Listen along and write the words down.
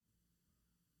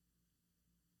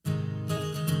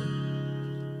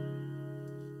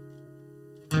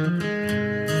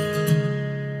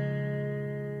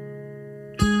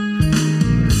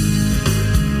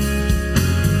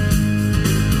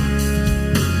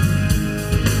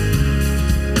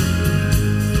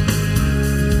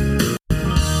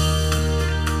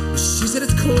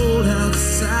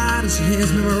she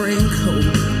hands me my raincoat.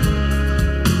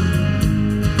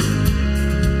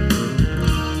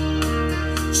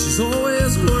 She's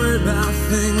always worried about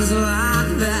things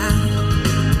like that.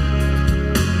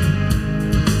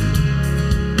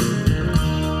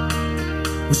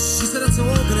 Well, she said it's all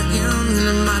gonna end and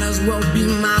it might as well be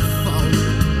my fault.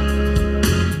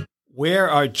 Where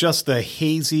are just the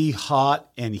hazy, hot,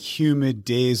 and humid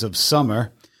days of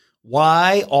summer?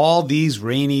 Why all these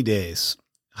rainy days?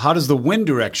 How does the wind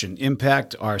direction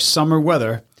impact our summer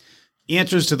weather?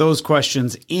 Answers to those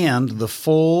questions and the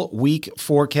full week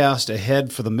forecast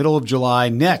ahead for the middle of July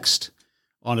next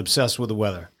on Obsessed with the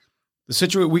Weather. The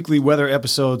Scituate Weekly Weather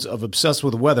episodes of Obsessed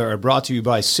with the Weather are brought to you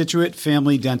by Scituate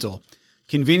Family Dental.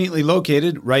 Conveniently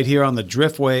located right here on the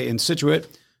Driftway in Scituate,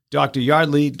 Dr.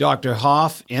 Yardley, Dr.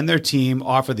 Hoff, and their team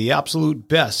offer the absolute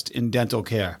best in dental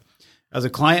care. As a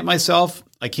client myself,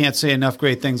 I can't say enough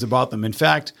great things about them. In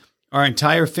fact, our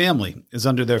entire family is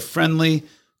under their friendly,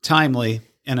 timely,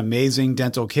 and amazing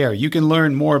dental care. You can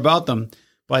learn more about them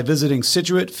by visiting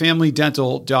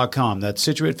ScituateFamilyDental.com. That's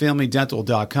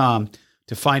ScituateFamilyDental.com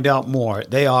to find out more.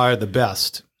 They are the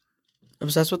best.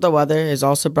 Obsessed with the Weather is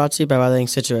also brought to you by Weathering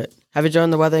Scituate. Have you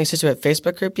joined the Weathering Scituate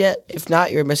Facebook group yet? If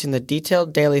not, you're missing the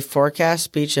detailed daily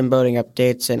forecast, beach and boating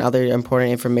updates, and other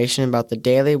important information about the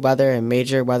daily weather and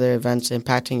major weather events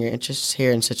impacting your interests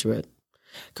here in Scituate.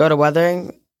 Go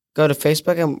to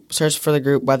Facebook and search for the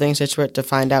group Weathering Scituate to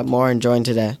find out more and join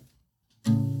today.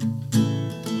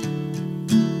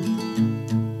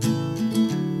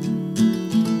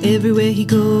 Everywhere he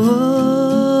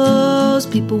goes,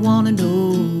 people want to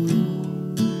know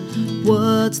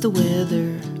what's the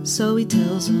weather, so he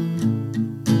tells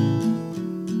them.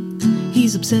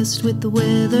 He's obsessed with the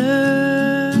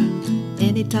weather,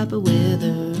 any type of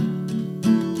weather,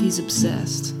 he's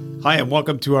obsessed. Hi, and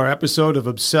welcome to our episode of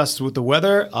Obsessed with the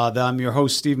Weather. I'm your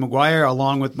host, Steve Maguire,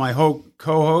 along with my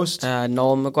co-host,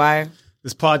 Nolan Maguire.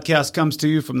 This podcast comes to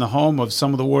you from the home of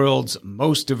some of the world's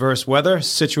most diverse weather,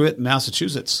 Scituate,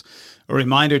 Massachusetts. A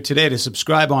reminder today to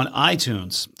subscribe on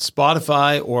iTunes,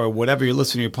 Spotify, or whatever you're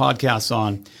listening to your podcasts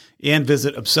on, and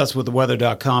visit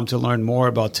obsessedwiththeweather.com to learn more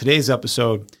about today's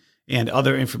episode and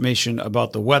other information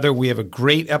about the weather. We have a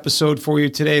great episode for you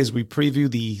today as we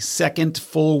preview the second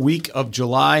full week of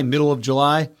July, middle of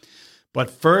July. But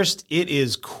first, it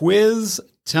is quiz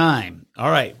time.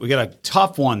 All right, we got a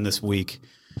tough one this week,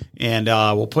 and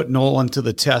we'll put Nolan to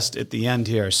the test at the end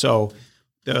here. So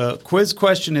the quiz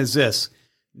question is this.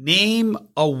 Name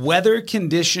a weather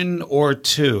condition or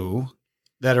two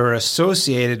that are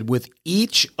associated with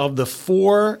each of the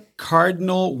four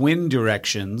cardinal wind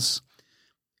directions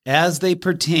as they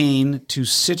pertain to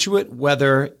Scituate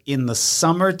weather in the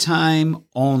summertime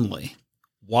only.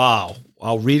 Wow.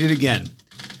 I'll read it again.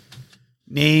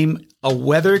 Name a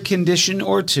weather condition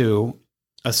or two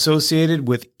associated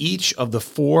with each of the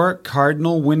four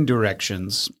cardinal wind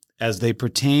directions as they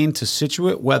pertain to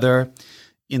Scituate weather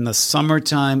in the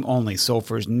summertime only. So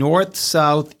for north,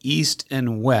 south, east,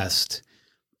 and west,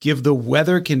 give the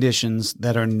weather conditions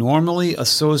that are normally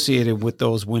associated with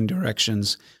those wind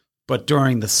directions, but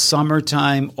during the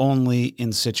summertime only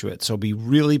in Scituate. So be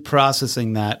really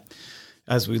processing that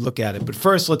as we look at it. But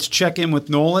first, let's check in with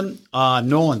Nolan.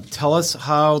 Nolan, tell us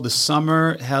how the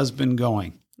summer has been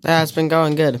going. It's been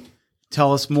going good.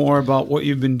 Tell us more about what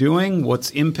you've been doing, what's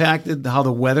impacted, how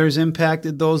the weather's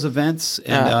impacted those events,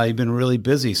 and you've been really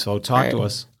busy, so talk to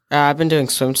us. I've been doing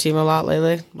swim team a lot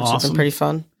lately, which has been pretty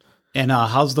fun. And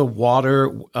how's the water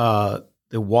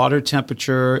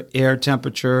temperature, air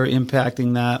temperature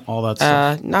impacting that, all that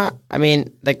stuff?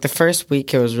 The first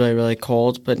week it was really, really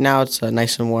cold, but now it's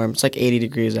nice and warm. It's like 80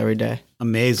 degrees every day.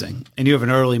 Amazing. And you have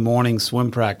an early morning swim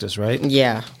practice, right?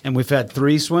 Yeah. And we've had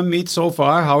 3 swim meets so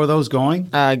far. How are those going?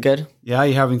 Good. Yeah,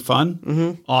 you having fun?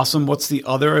 Mm-hmm. Awesome. What's the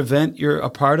other event you're a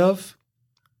part of?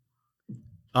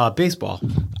 Baseball.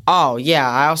 Oh, yeah.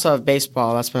 I also have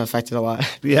baseball. That's been affected a lot.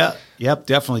 Yeah. Yep,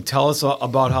 definitely. Tell us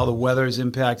about how the weather has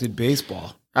impacted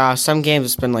baseball. Some games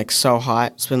it's been like so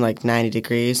hot. It's been like 90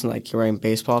 degrees and like you're wearing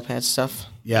baseball pants and stuff.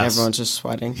 Yeah. Everyone's just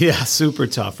sweating. Yeah, super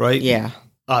tough, right? Yeah.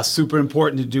 Super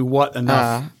important to do what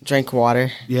enough? Drink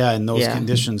water. Yeah, in those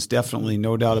conditions, definitely,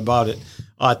 no doubt about it.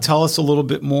 Tell us a little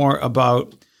bit more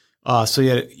about, so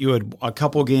you had a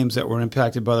couple games that were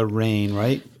impacted by the rain,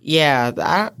 right? Yeah,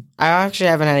 I actually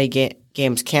haven't had any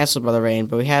games canceled by the rain,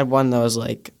 but we had one that was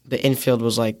like, the infield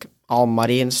was like all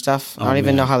muddy and stuff. I don't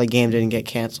even know how the game didn't get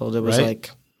canceled. It was like...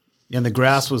 And the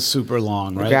grass was super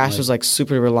long, right? The grass was like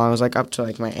super long. It was like up to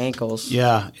like my ankles.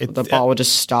 Yeah. The ball would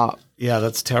just stop. Yeah,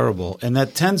 that's terrible. And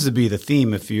that tends to be the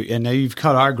theme and now you've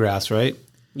cut our grass, right?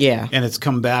 Yeah. And it's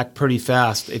come back pretty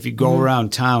fast. If you go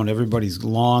around town, everybody's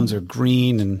lawns are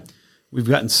green and we've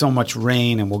gotten so much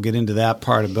rain, and we'll get into that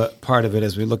part of it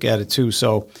as we look at it too.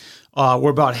 So we're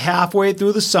about halfway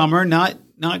through the summer, not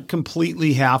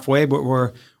completely halfway, but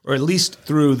or at least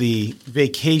through the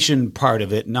vacation part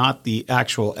of it, not the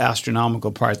actual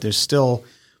astronomical part. There's still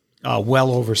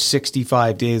well over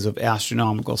 65 days of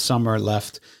astronomical summer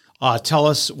left. Tell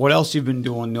us what else you've been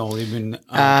doing, Noel. You've been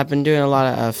I've been doing a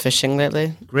lot of fishing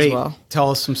lately. Great. As well.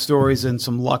 Tell us some stories and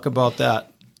some luck about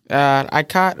that. I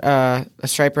caught a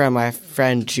striper on my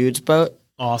friend Jude's boat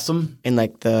Awesome. in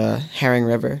like the Herring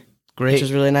River. Great. Which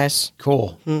was really nice.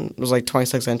 Cool. It was like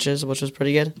 26 inches, which was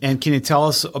pretty good. And can you tell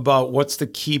us about what's the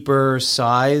keeper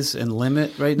size and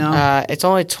limit right now? It's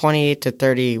only 28 to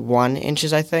 31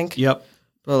 inches, I think. Yep.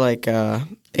 But like,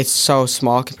 it's so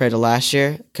small compared to last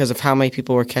year because of how many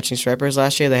people were catching stripers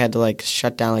last year. They had to like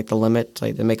shut down like the limit,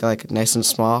 like to make it like nice and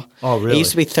small. Oh, really? It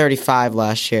used to be 35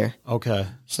 last year. Okay.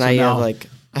 So now you have like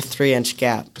a 3-inch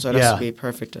gap. So it has Yeah. to be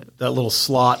perfect. that little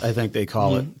slot, I think they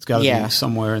call it. It's got to Yeah. be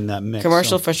somewhere in that mix.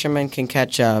 Commercial So- fishermen can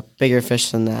catch bigger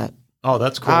fish than that. Oh,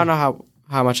 that's cool. I don't know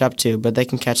how much up to, but they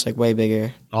can catch like way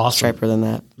bigger Awesome. striper than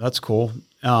that. That's cool.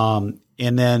 And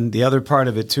then the other part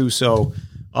of it too. So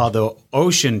the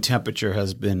ocean temperature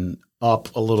has been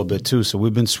up a little bit too. So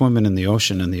we've been swimming in the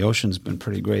ocean, and the ocean's been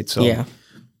pretty great. So Yeah.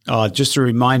 just a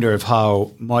reminder of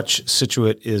how much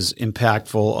Scituate is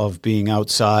impactful of being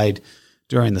outside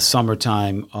during the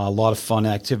summertime. A lot of fun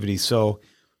activities. So,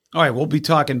 all right, we'll be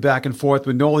talking back and forth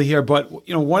with Noli here. But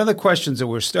one of the questions that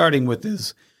we're starting with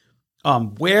is,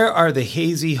 where are the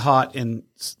hazy, hot, and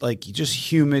like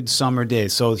just humid summer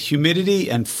days? So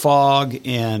humidity and fog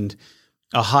and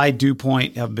a high dew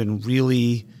point have been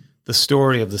really the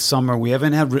story of the summer. We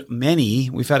haven't had many.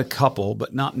 We've had a couple,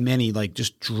 but not many, like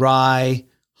just dry,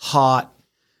 hot,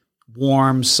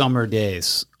 warm summer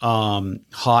days,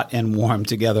 hot and warm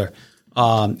together.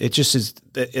 It just is,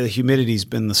 the humidity's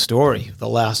been the story the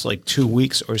last like 2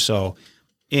 weeks or so.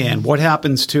 And what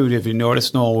happens too, if you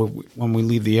notice, Noel, when we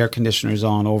leave the air conditioners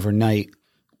on overnight,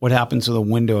 what happens to the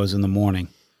windows in the morning?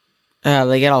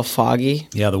 They get all foggy.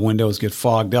 Yeah, the windows get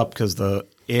fogged up because the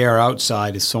air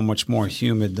outside is so much more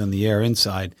humid than the air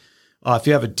inside. If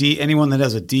you have anyone that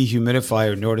has a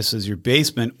dehumidifier notices your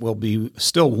basement will be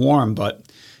still warm, but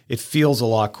it feels a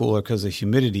lot cooler because the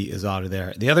humidity is out of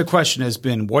there. The other question has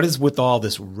been, what is with all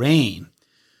this rain?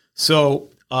 So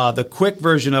the quick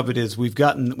version of it is we've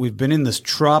been in this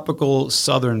tropical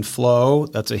southern flow.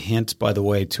 That's a hint, by the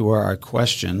way, to our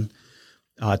question.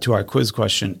 To our quiz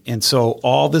question. And so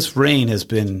all this rain has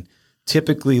been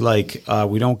typically like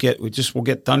we'll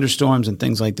get thunderstorms and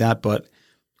things like that, but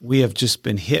we have just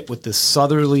been hit with this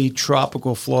southerly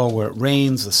tropical flow where it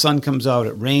rains, the sun comes out,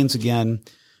 it rains again.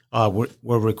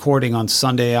 We're recording on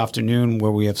Sunday afternoon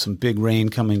where we have some big rain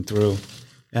coming through,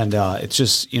 and it's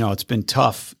just it's been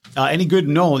tough. Any good,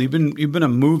 Noel? You've been a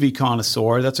movie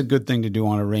connoisseur. That's a good thing to do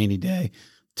on a rainy day.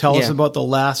 Tell us about the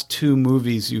last 2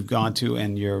 movies you've gone to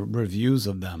and your reviews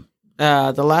of them.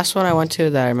 The last one I went to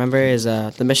that I remember is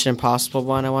the Mission Impossible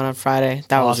one I went on Friday.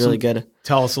 That was really good.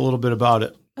 Tell us a little bit about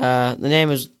it. The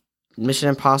name is Mission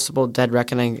Impossible Dead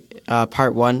Reckoning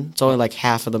Part 1. It's only like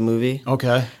half of the movie.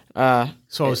 Okay.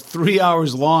 So it was 3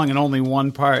 hours long and only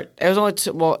one part. It was only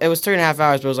it was 3.5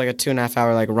 hours, but it was like a 2.5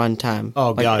 hour like run time.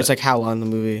 Oh, like, got it. It's like how long the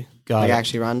movie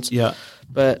actually runs. Yeah.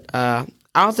 But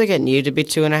I don't think it needed to be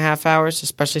 2.5 hours,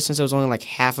 especially since it was only like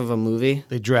half of a movie.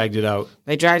 They dragged it out.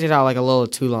 They dragged it out like a little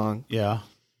too long. Yeah.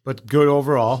 But good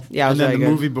overall. Yeah, it was and then very the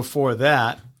good. movie before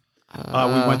that, we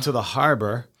went to the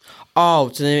harbor. Oh,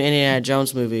 to the Indiana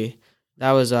Jones movie.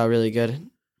 That was really good.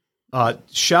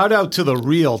 Shout out to The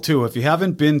Reel, too. If you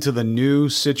haven't been to the new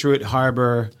Scituate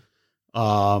Harbor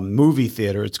movie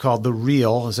theater, it's called The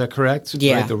Reel. Is that correct?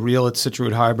 Yeah. Right? The Reel at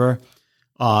Scituate Harbor.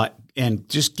 And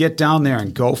just get down there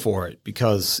and go for it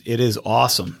because it is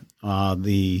awesome.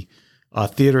 The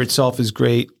theater itself is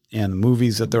great, and the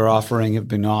movies that they're offering have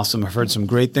been awesome. I've heard some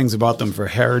great things about them for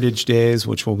Heritage Days,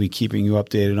 which we'll be keeping you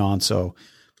updated on. So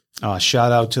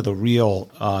shout out to The Reel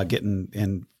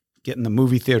getting the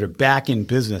movie theater back in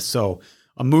business. So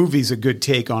a movie's a good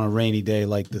take on a rainy day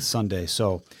like this Sunday.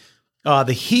 So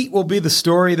the heat will be the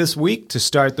story this week to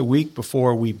start the week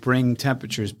before we bring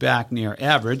temperatures back near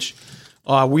average.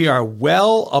 We are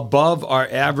well above our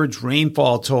average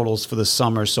rainfall totals for the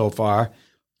summer so far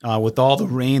with all the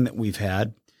rain that we've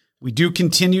had. We do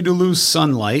continue to lose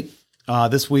sunlight.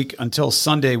 This week until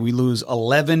Sunday, we lose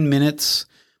 11 minutes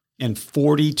and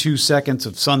 42 seconds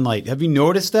of sunlight. Have you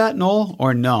noticed that, Noel,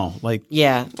 or no?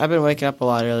 Yeah, I've been waking up a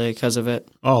lot earlier because of it.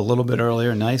 Oh, a little bit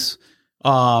earlier. Nice.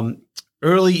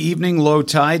 Early evening low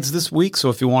tides this week. So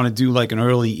if you want to do like an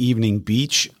early evening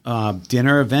beach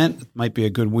dinner event, it might be a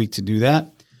good week to do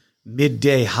that.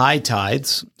 midday high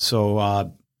tides.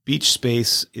 So beach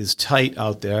space is tight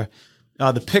out there.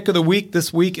 The pick of the week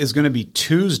this week is going to be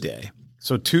Tuesday.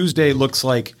 So Tuesday looks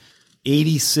like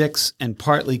 86 and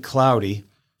partly cloudy.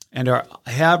 And our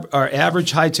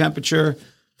average high temperature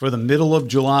for the middle of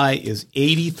July is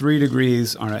 83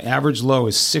 degrees. Our average low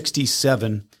is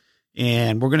 67.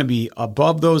 And we're going to be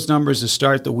above those numbers to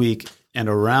start the week and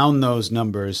around those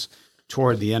numbers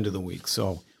toward the end of the week.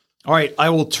 So, all right, I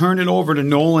will turn it over to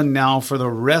Nolan now for the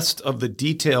rest of the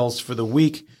details for the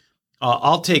week.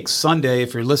 I'll take Sunday,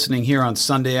 if you're listening here on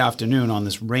Sunday afternoon, on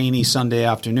this rainy Sunday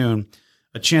afternoon.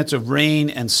 A chance of rain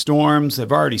and storms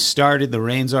have already started. The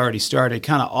rain's already started,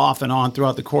 kind of off and on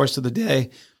throughout the course of the day.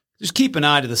 Just keep an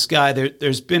eye to the sky.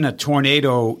 There's been a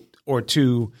tornado or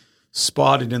two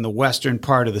spotted in the western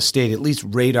part of the state, at least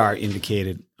radar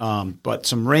indicated. But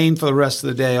some rain for the rest of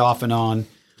the day, off and on.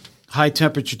 High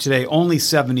temperature today, only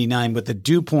 79, but the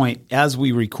dew point as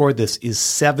we record this is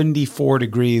 74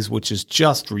 degrees, which is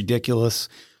just ridiculous.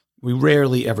 We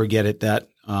rarely ever get it that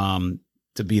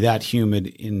to be that humid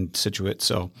in Scituate.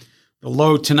 So the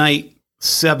low tonight,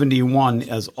 71,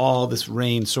 as all this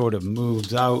rain sort of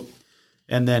moves out.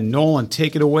 And then, Nolan,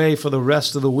 take it away for the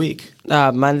rest of the week.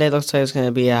 Monday looks like it's going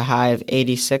to be a high of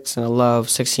 86 and a low of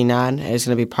 69. It's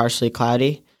going to be partially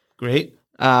cloudy. Great.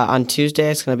 On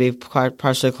Tuesday, it's going to be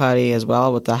partially cloudy as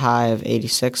well with a high of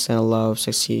 86 and a low of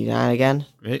 69 again.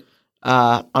 Great.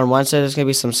 On Wednesday, there's going to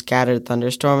be some scattered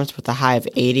thunderstorms with a high of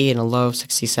 80 and a low of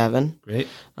 67. Great.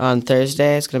 On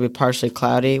Thursday, it's going to be partially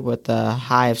cloudy with a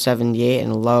high of 78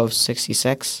 and a low of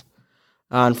 66.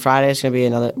 On Friday, it's going to be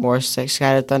another more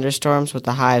scattered thunderstorms with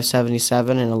a high of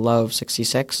 77 and a low of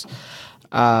 66.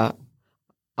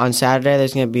 On Saturday,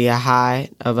 there's going to be a high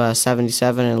of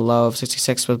 77 and a low of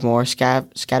 66 with more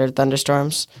scattered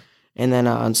thunderstorms. And then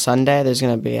on Sunday, there's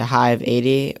going to be a high of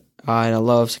 80 and a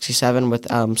low of 67 with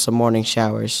some morning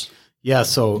showers. Yeah,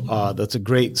 so that's a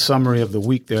great summary of the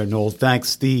week there, Noel.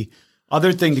 Thanks. The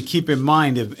other thing to keep in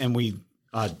mind, and we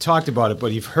talked about it,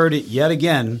 but you've heard it yet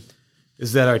again,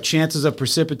 is that our chances of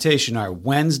precipitation are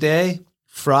Wednesday,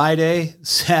 Friday,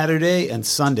 Saturday, and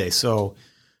Sunday. So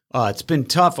it's been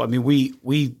tough. I mean,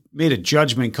 we made a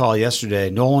judgment call yesterday.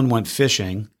 Nolan went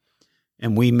fishing,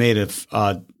 and we made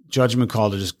a judgment call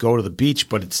to just go to the beach.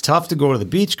 But it's tough to go to the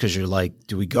beach because you're like,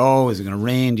 do we go? Is it going to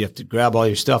rain? Do you have to grab all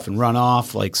your stuff and run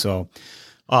off? Like so.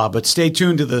 But stay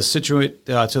tuned to the Scituate,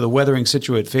 to the Weathering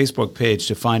Scituate Facebook page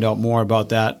to find out more about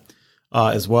that,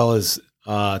 as well as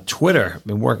Twitter. I've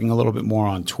been working a little bit more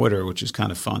on Twitter, which is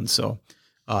kind of fun. So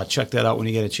check that out when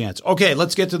you get a chance. Okay,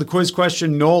 let's get to the quiz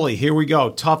question. Noli, here we go.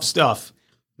 Tough stuff.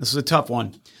 This is a tough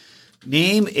one.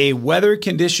 Name a weather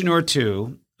condition or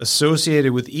two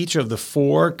associated with each of the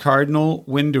four cardinal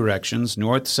wind directions,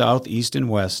 north, south, east, and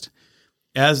west,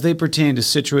 as they pertain to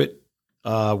Scituate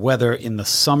weather in the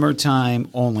summertime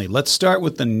only. Let's start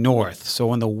with the north. So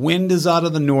when the wind is out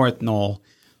of the north, Noel,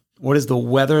 what is the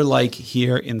weather like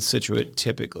here in Scituate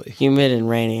typically? Humid and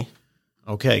rainy.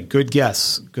 Okay, good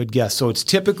guess. Good guess. So it's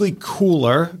typically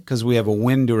cooler because we have a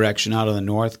wind direction out of the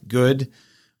north. Good.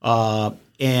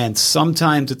 And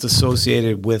sometimes it's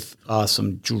associated with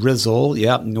some drizzle.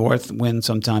 Yeah, north wind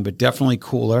sometime, but definitely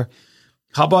cooler.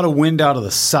 How about a wind out of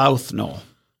the south, Noel?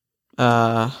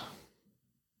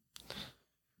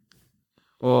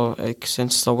 Well,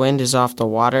 since the wind is off the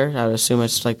water, I would assume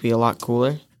it's like be a lot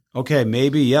cooler. Okay,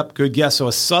 maybe. Yep, good guess. So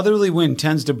a southerly wind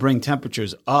tends to bring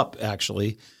temperatures up,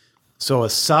 actually. So a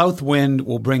south wind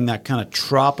will bring that kind of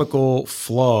tropical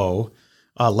flow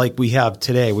like we have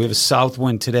today. We have a south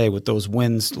wind today with those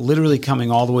winds literally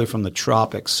coming all the way from the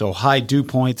tropics. So high dew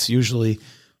points usually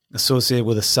associated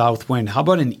with a south wind. How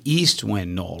about an east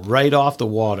wind, Noel, right off the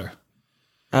water?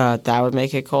 That would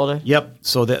make it colder? Yep.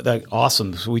 So that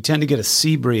awesome. So we tend to get a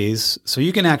sea breeze. So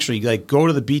you can actually like go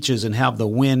to the beaches and have the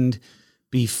wind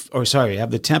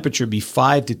have the temperature be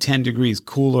 5 to 10 degrees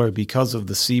cooler because of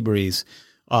the sea breeze.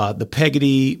 The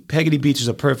Peggotty Beach is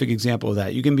a perfect example of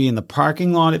that. You can be in the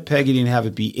parking lot at Peggotty and have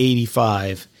it be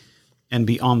 85 and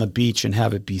be on the beach and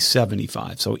have it be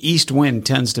 75. So east wind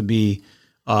tends to be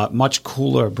much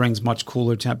cooler, brings much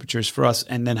cooler temperatures for us.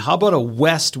 And then how about a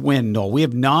west wind? No, we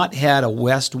have not had a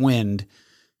west wind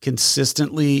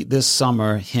consistently this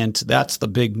summer. Hint, that's the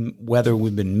big weather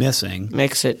we've been missing.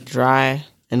 Makes it dry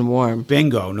and warm.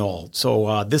 Bingo, Noel.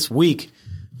 So this week,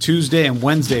 Tuesday and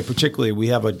Wednesday particularly, we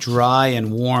have a dry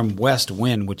and warm west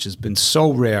wind, which has been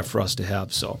so rare for us to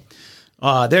have. So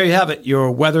there you have it,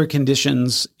 your weather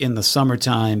conditions in the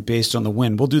summertime based on the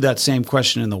wind. We'll do that same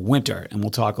question in the winter, and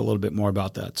we'll talk a little bit more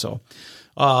about that. So,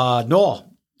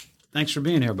 Noel, thanks for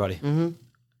being here, buddy. Mm-hmm.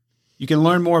 You can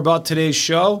learn more about today's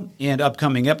show and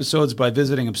upcoming episodes by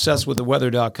visiting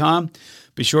obsessedwiththeweather.com.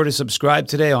 Be sure to subscribe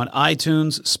today on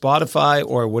iTunes, Spotify,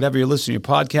 or whatever you're listening to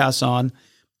your podcasts on.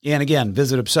 And again,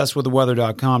 visit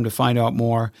obsessedwiththeweather.com to find out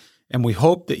more. And we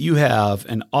hope that you have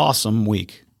an awesome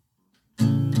week.